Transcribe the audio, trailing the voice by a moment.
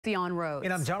On roads.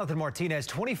 And I'm Jonathan Martinez.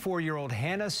 24-year-old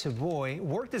Hannah Savoy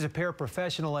worked as a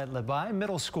paraprofessional at Levi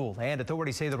Middle School, and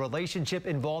authorities say the relationship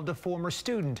involved a former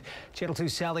student. Channel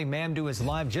 2's Sally Mamdooh is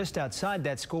live just outside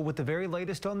that school with the very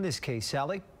latest on this case.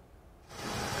 Sally?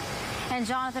 And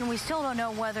Jonathan, we still don't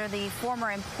know whether the former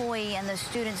employee and the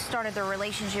student started their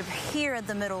relationship here at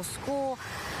the middle school,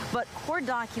 but court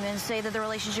documents say that the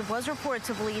relationship was reported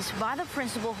to police by the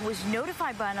principal, who was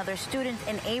notified by another student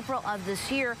in April of this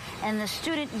year, and the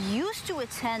student used to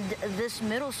attend this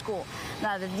middle school.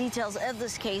 Now, the details of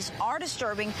this case are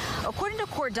disturbing. According to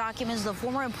court documents, the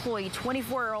former employee,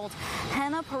 24-year-old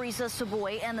Hannah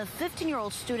Savoy, and the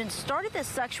 15-year-old student started this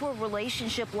sexual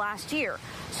relationship last year.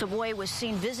 Savoy was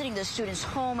seen visiting the student's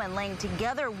home and laying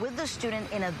together with the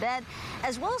student in a bed,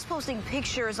 as well as posting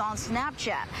pictures on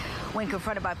Snapchat. When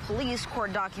confronted by police,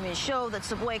 court documents show that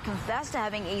Savoy confessed to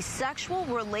having a sexual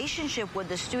relationship with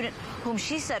the student, whom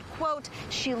she said, quote,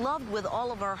 she loved with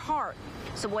all of her heart.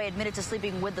 Savoy admitted to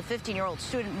sleeping with the 15-year-old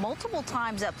student multiple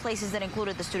times at places that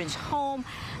included the student's home,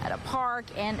 at a park,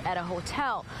 and at a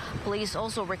hotel. Police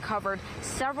also recovered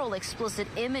several explicit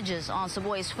images on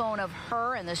Savoy's phone of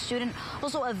her and the student.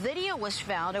 Also, a video was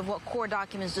found of what court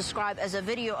documents describe as a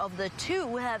video of the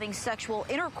two having sexual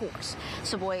intercourse.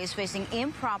 Savoy is facing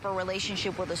improper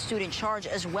relationship with a student charge,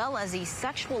 as well as a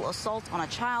sexual assault on a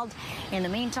child. In the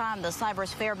meantime, the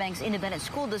Cypress Fairbanks Independent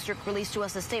School District released to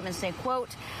us a statement saying,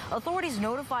 quote, authorities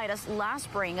notified us last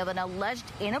spring of an alleged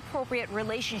inappropriate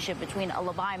relationship between a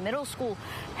Levi Middle School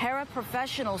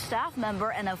paraprofessional staff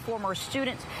member and a former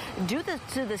student. Due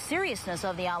to the seriousness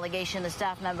of the allegation, the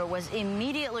staff member was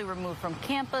immediately removed from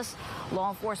campus. Law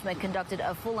enforcement conducted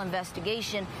a full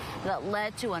investigation that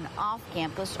led to an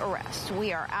off-campus arrest.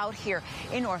 We are out here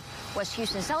in Northwest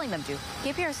Houston. Sally Mamdooh,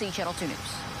 KPRC Channel 2 News.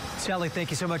 Sally, thank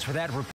you so much for that report.